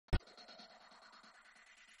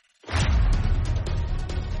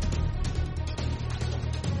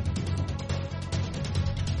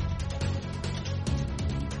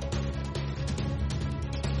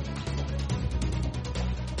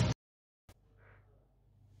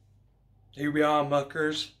Here we are,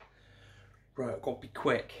 muckers. Right, I've got to be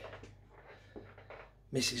quick.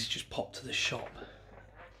 Mrs. just popped to the shop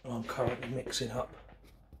and I'm currently mixing up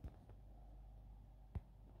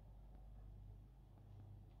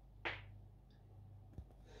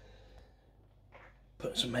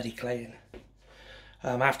putting some Mediclay in.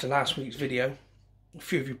 After last week's video, a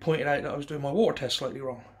few of you pointed out that I was doing my water test slightly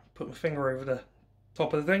wrong. Put my finger over the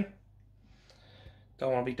top of the thing.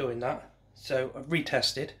 Don't want to be doing that. So I've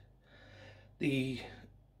retested. The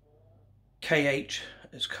KH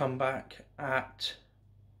has come back at,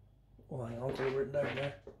 oh hang on, I've got it written down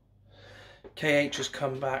there. KH has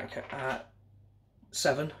come back at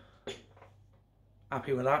 7.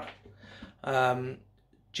 Happy with that.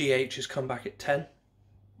 GH has come back at 10.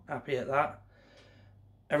 Happy at that.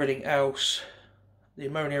 Everything else, the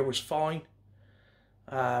ammonia was fine.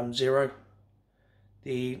 0.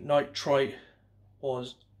 The nitrite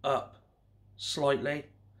was up slightly.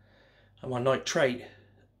 And my nitrate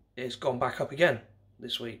is gone back up again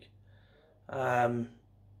this week. So,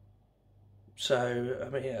 I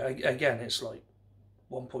mean, again, it's like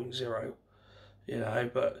 1.0, you know,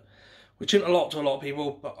 but which isn't a lot to a lot of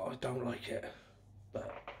people, but I don't like it.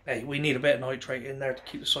 But hey, we need a bit of nitrate in there to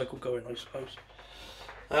keep the cycle going, I suppose.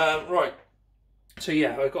 Right, so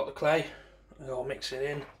yeah, I've got the clay. I've got to mix it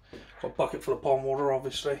in. Got a bucket full of pond water,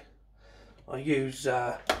 obviously. I use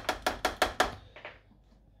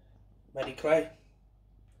Mediclay.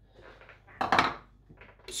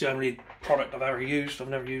 It's the only product I've ever used. I've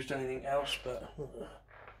never used anything else, but I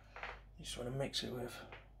just want to mix it with.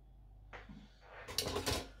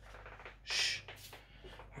 Shh.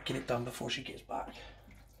 I'll get it done before she gets back.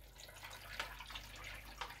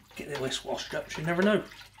 Get the whisk washed up, you never know.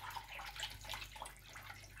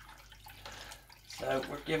 So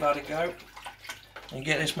we'll give that a go and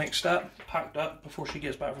get this mixed up, packed up before she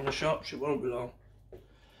gets back from the shop. She won't be long.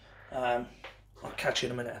 I'll catch you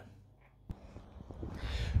in a minute.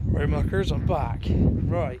 Right, muckers, I'm back.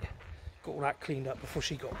 Right, got all that cleaned up before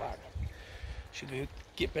she got back. She'd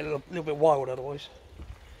get a little bit wild otherwise,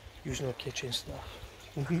 using her kitchen stuff.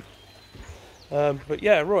 But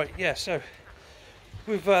yeah, right, yeah, so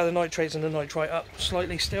with the nitrates and the nitrite up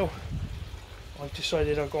slightly still, I've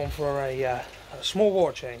decided I've gone for a small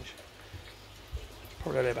water change.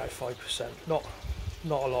 Probably only about 5%, not a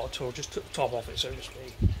lot at all, just took the top off it, so to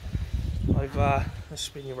speak. Let's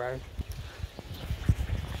spin you around.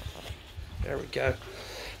 There we go.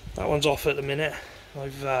 That one's off at the minute.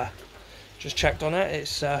 I've just checked on it.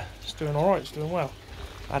 It's doing all right. It's doing well.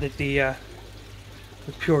 Added the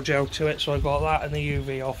pure gel to it, so I got that and the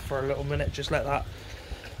UV off for a little minute. Just let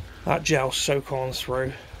that gel soak on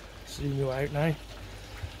through. Zoom you out now.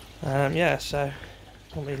 Yeah. So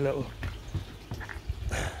got me a little.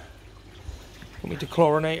 Got me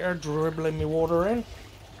dechlorinator dribbling my water in.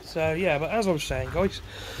 So yeah, but as I was saying, guys,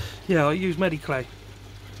 yeah, I use Mediclay.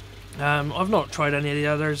 I've not tried any of the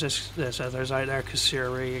others. There's others out there,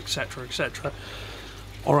 Kasiri, etc, etc.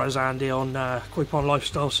 Or as Andy on KOICRAZYJOHN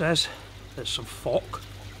Lifestyle says, there's some fuck.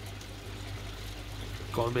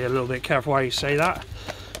 Got to be a little bit careful how you say that.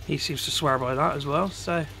 He seems to swear by that as well.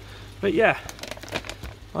 So, but yeah,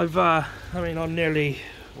 I mean, I'm nearly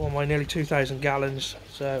 2,000 gallons.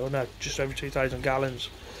 So, or no, just over 2,000 gallons.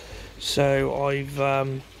 So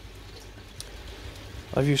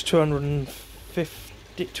I've used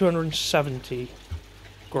 270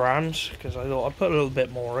 grams because I thought I'd put a little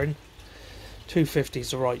bit more in. 250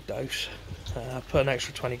 is the right dose. Put an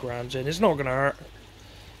extra 20 grams in. It's not going to hurt.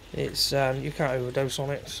 It's you can't overdose on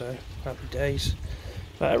it, so happy days.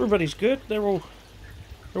 But everybody's good. They're all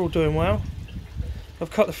doing well.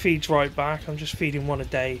 I've cut the feeds right back. I'm just feeding one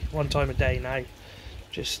time a day now.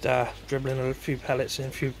 Just dribbling a few pellets in,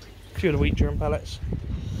 a few of the wheat germ pellets.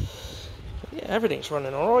 Yeah, everything's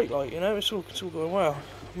running alright, like, you know, it's all going well.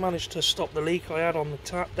 Managed to stop the leak I had on the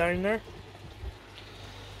tap down there.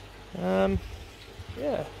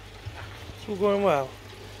 Yeah, it's all going well.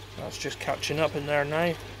 That's just catching up in there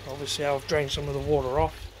now. Obviously I've drained some of the water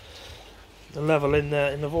off. The level in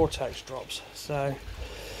the vortex drops. So,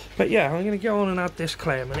 but yeah, I'm going to go on and add this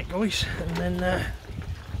clay a minute, guys, and then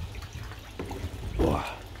I'm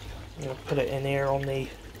going to put it in here on the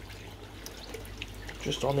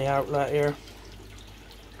just on the outlet here.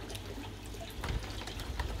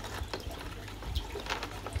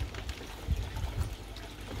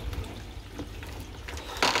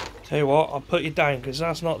 Tell you what, I'll put you down because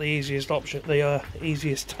that's not the easiest option, the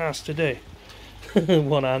easiest task to do.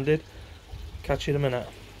 One-handed. Catch you in a minute.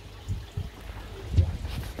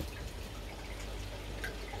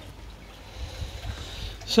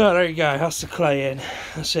 So there you go, that's the clay in.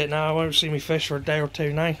 That's it now. I won't see me fish for a day or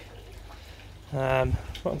two now. But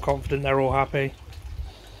I'm confident they're all happy.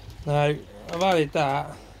 Now, I've added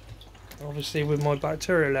that, obviously with my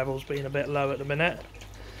bacteria levels being a bit low at the minute.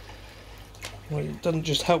 Well, it doesn't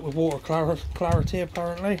just help with water clarity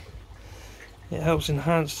apparently. It helps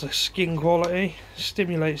enhance the skin quality,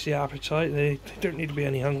 stimulates the appetite. They don't need to be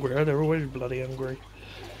any hungrier, they're always bloody hungry.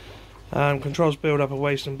 Controls build up of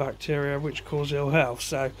waste and bacteria which cause ill health.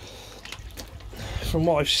 So from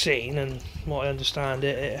what I've seen and what I understand,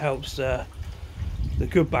 it helps the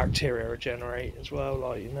good bacteria regenerate as well,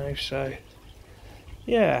 like, you know. So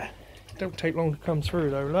yeah, it don't take long to come through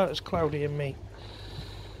though. Look, it's cloudy in me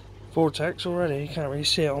vortex already. You can't really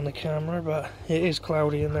see it on the camera, but it is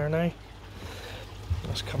cloudy in there now.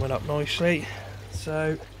 That's coming up nicely.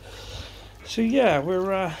 So yeah,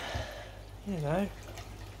 we're you know,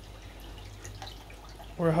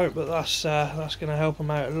 we're hope that that's going to help them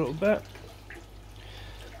out a little bit,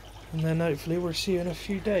 and then hopefully we'll see you in a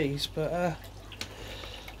few days. But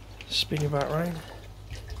spin you back round.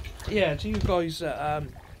 Yeah, to you guys that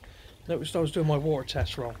noticed I was doing my water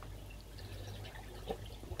test wrong,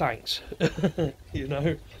 thanks. You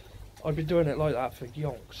know, I've been doing it like that for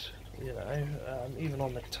yonks. You know, even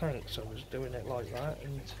on the tanks I was doing it like that,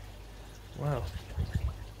 and wow,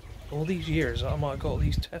 all these years I might have got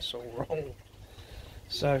these tests all wrong.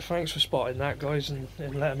 So thanks for spotting that, guys, and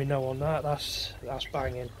letting me know on that. That's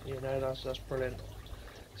banging. You know, that's brilliant.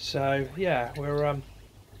 So yeah, we're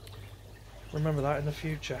remember that in the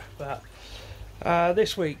future. But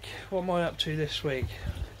this week, what am I up to this week?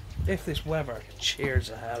 If this weather cheers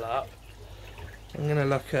the hell up, I'm gonna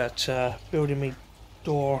look at building me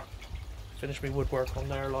door. Finish me woodwork on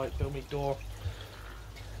there, like build me door.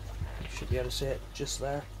 You should be able to see it just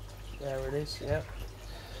there. There it is. Yeah.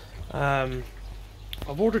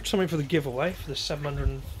 I've ordered something for the giveaway, for the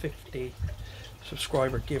 750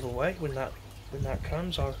 subscriber giveaway. When that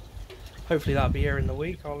comes, hopefully that'll be here in the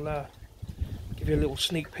week. I'll give you a little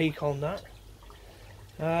sneak peek on that.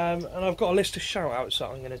 And I've got a list of shoutouts that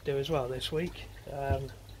I'm going to do as well this week. I'm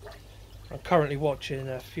currently watching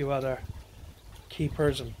a few other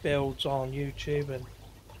keepers and builds on YouTube, and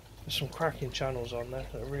there's some cracking channels on there.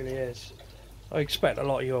 There really is. I expect a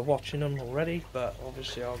lot of you are watching them already, but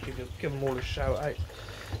obviously I'll give them all a shout out.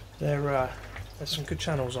 There's some good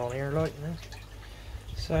channels on here, like, you know.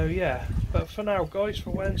 So yeah, but for now, guys,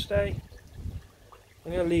 for Wednesday,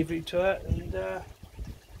 I'm gonna leave you to it and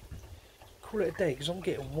call it a day because I'm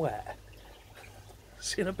getting wet.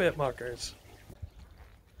 See you in a bit, muckers.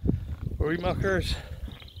 Right, muckers.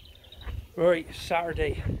 Right,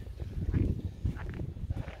 Saturday.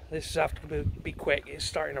 This is have to be quick. It's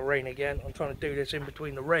starting to rain again. I'm trying to do this in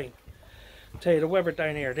between the rain. I'll tell you, the weather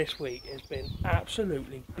down here this week has been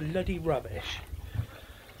absolutely bloody rubbish.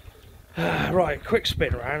 Right, quick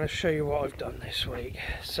spin around. I'll show you what I've done this week.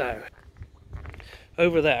 So,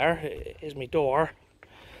 over there is my door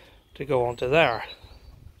to go onto there.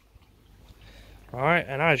 Alright,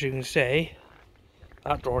 and as you can see,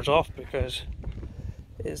 that door's off because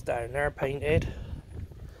it's down there painted.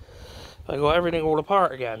 I got everything all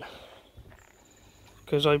apart again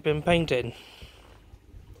because I've been painting.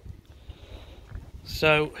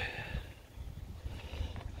 So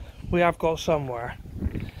we have got somewhere.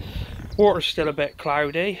 Water's still a bit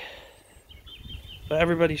cloudy, but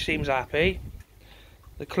everybody seems happy.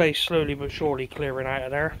 The clay's slowly but surely clearing out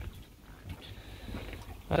of there.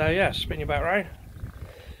 So yeah, spin you back round.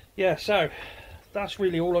 Yeah, so that's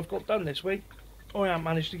really all I've got done this week. I haven't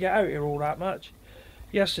managed to get out here all that much.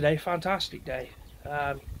 Yesterday, fantastic day.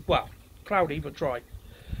 Well, cloudy but dry.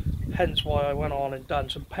 Hence why I went on and done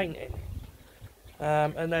some painting.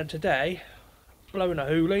 And then today, blowing a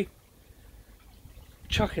hoolie,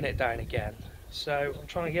 chucking it down again. So I'm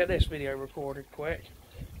trying to get this video recorded quick,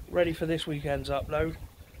 ready for this weekend's upload.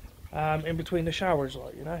 In between the showers,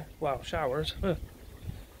 like, you know. Well, showers.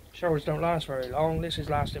 Showers don't last very long. This is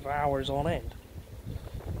lasting for hours on end.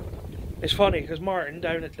 It's funny because Martin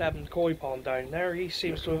down at Devon Koi Pond down there, he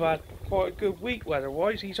seems to have had quite a good week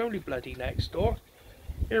weather-wise. He's only bloody next door.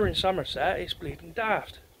 Here in Somerset, it's bleeding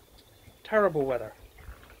daft. Terrible weather.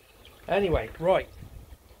 Anyway, right.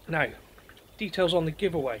 Now, details on the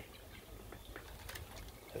giveaway.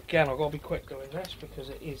 Again, I've got to be quick doing this because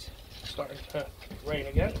it is starting to rain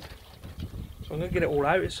again. So I'm going to get it all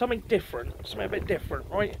out. It's something different. Something a bit different,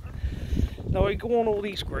 right? Now, I go on all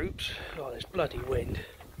these groups. Oh, this bloody wind.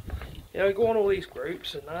 Yeah, I go on all these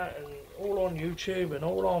groups and that, and all on YouTube and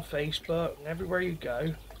all on Facebook and everywhere you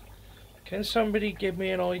go. Can somebody give me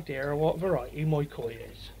an idea of what variety my koi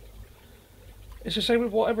is? It's the same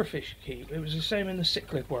with whatever fish you keep. It was the same in the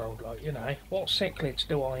cichlid world, like, you know. What cichlids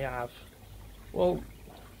do I have? Well,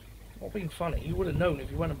 not being funny, you would have known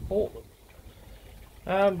if you went and bought them.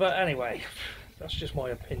 But anyway, that's just my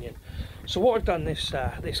opinion. So what I've done this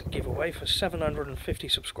this giveaway for 750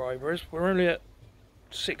 subscribers. We're only at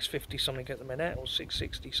 650 something at the minute, or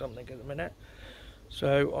 660 something at the minute.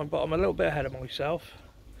 So I'm a little bit ahead of myself.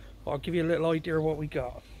 But I'll give you a little idea of what we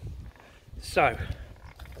got. So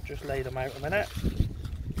I'll just lay them out a minute.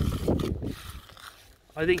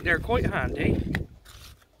 I think they're quite handy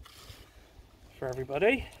for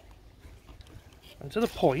everybody, and to the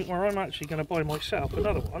point where I'm actually going to buy myself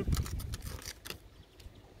another one,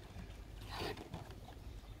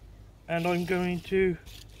 and I'm going to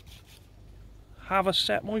have a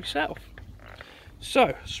set myself.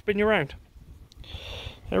 So spin you around.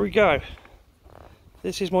 There we go.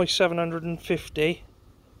 This is my 750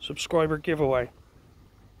 subscriber giveaway.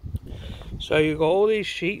 So you've got all these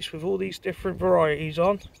sheets with all these different varieties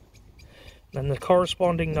on, and the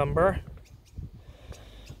corresponding number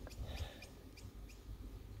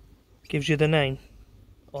gives you the name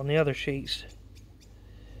on the other sheets.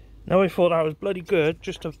 Now I thought that was bloody good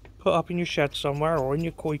just to put up in your shed somewhere or in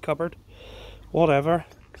your koi cupboard, whatever.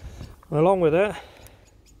 And along with it,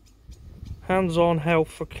 Hands-on Health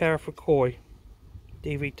for Care for Koi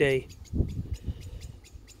DVD.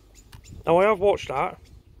 Now I have watched that.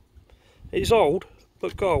 It's old,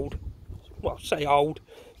 but gold. Well, say old.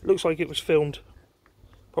 It looks like it was filmed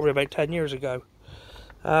probably about 10 years ago.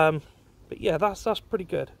 But yeah, that's pretty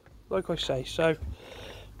good, like I say. So,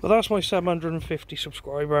 well, that's my 750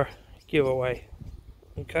 subscriber giveaway.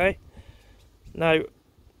 Okay. Now,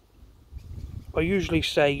 I usually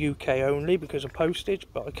say UK only because of postage,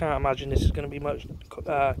 but I can't imagine this is going to be much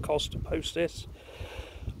cost to post this.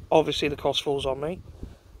 Obviously, the cost falls on me.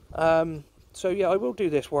 So yeah, I will do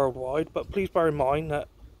this worldwide, but please bear in mind that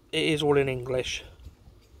it is all in English.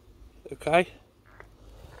 Okay.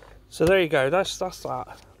 So there you go. That's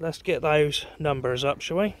that. Let's get those numbers up,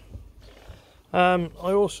 shall we? I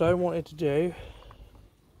also wanted to do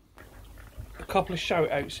a couple of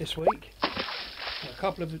shout outs this week. A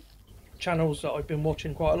couple of channels that I've been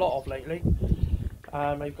watching quite a lot of lately.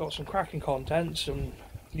 They've got some cracking content, some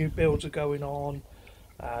new builds are going on,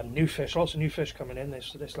 new fish, lots of new fish coming in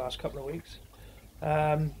this last couple of weeks.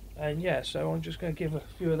 And yeah, so I'm just going to give a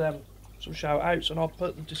few of them some shout outs, and I'll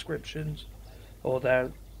put the descriptions or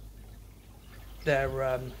their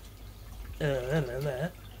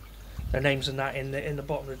names and that in the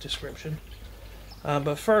bottom of the description.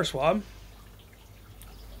 But first one,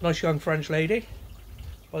 nice young French lady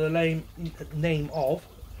by the name of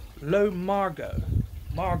LAU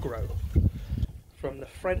Magro from the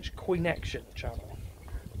French KOInection channel.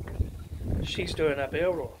 She's doing a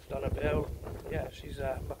build, or done a build. Yeah, she's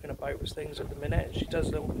mucking about with things at the minute. She does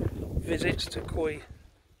little visits to koi.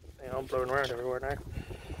 Hang on, I'm blowing around everywhere now.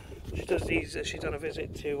 She does these. She's done a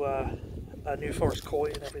visit to a New Forest koi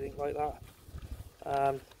and everything like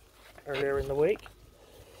that earlier in the week.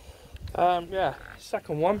 Yeah,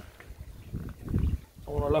 second one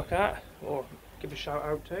I want to look at or give a shout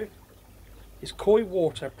out to is Koi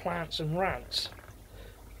Water, Plants and Rants.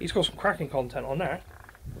 He's got some cracking content on there.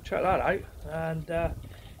 Check that out. And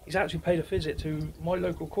he's actually paid a visit to my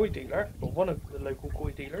local koi dealer, or one of the local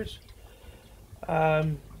koi dealers,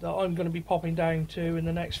 that I'm going to be popping down to in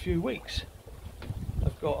the next few weeks.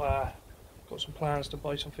 I've got some plans to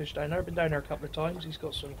buy some fish down there. I've been down there a couple of times. He's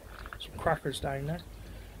got some crackers down there.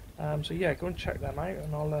 So yeah, go and check them out,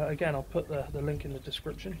 and I'll put the link in the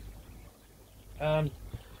description. And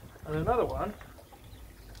another one,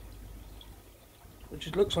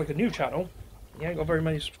 which looks like a new channel. He ain't got very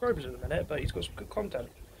many subscribers at the minute, but he's got some good content.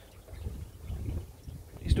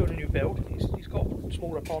 He's doing a new build. He's got a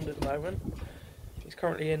smaller pond at the moment. He's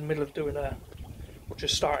currently in the middle of doing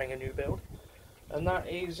just starting a new build, and that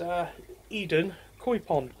is Eden Koi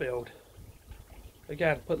Pond build.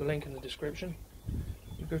 Again, put the link in the description.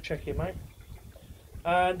 You go check him out.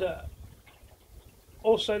 And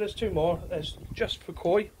also, there's two more. There's Just for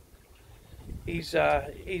Koi. He's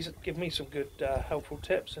given me some good helpful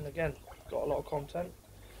tips, and again, got a lot of content.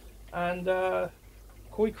 And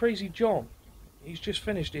KOICRAZYJOHN, he's just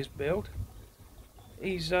finished his build.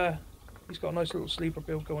 He's got a nice little sleeper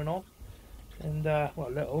build going on, and well,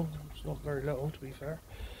 little, it's not very little to be fair,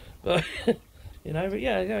 but you know, but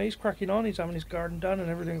yeah, he's cracking on. He's having his garden done and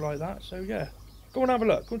everything like that. So yeah, go and have a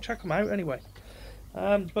look, go and check him out anyway.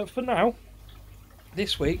 But for now,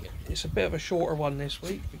 this week it's a bit of a shorter one this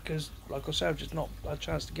week because, like I said, I've just not had a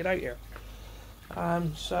chance to get out here.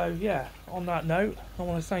 So yeah, on that note, I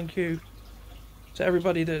want to thank you to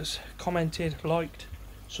everybody that's commented, liked,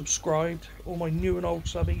 subscribed, all my new and old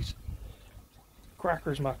subbies,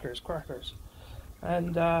 crackers, muckers, crackers,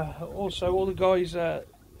 and also all the guys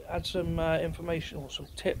had some information or some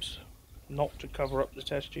tips, not to cover up the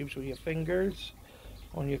test tubes with your fingers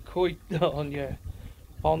on your on your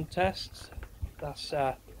bond tests.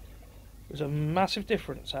 There's a massive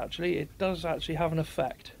difference actually. It does actually have an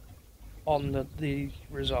effect on the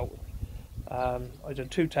result. I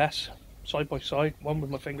did 2 tests side by side, one with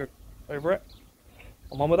my finger over it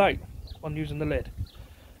and one without, one using the lid.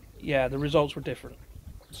 Yeah, the results were different.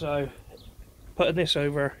 So putting this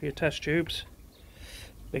over your test tubes,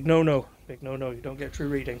 big no-no, big no-no. You don't get true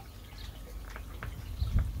reading.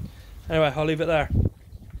 Anyway, I'll leave it there.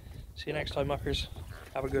 See you next time, muckers.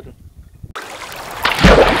 Have a good one.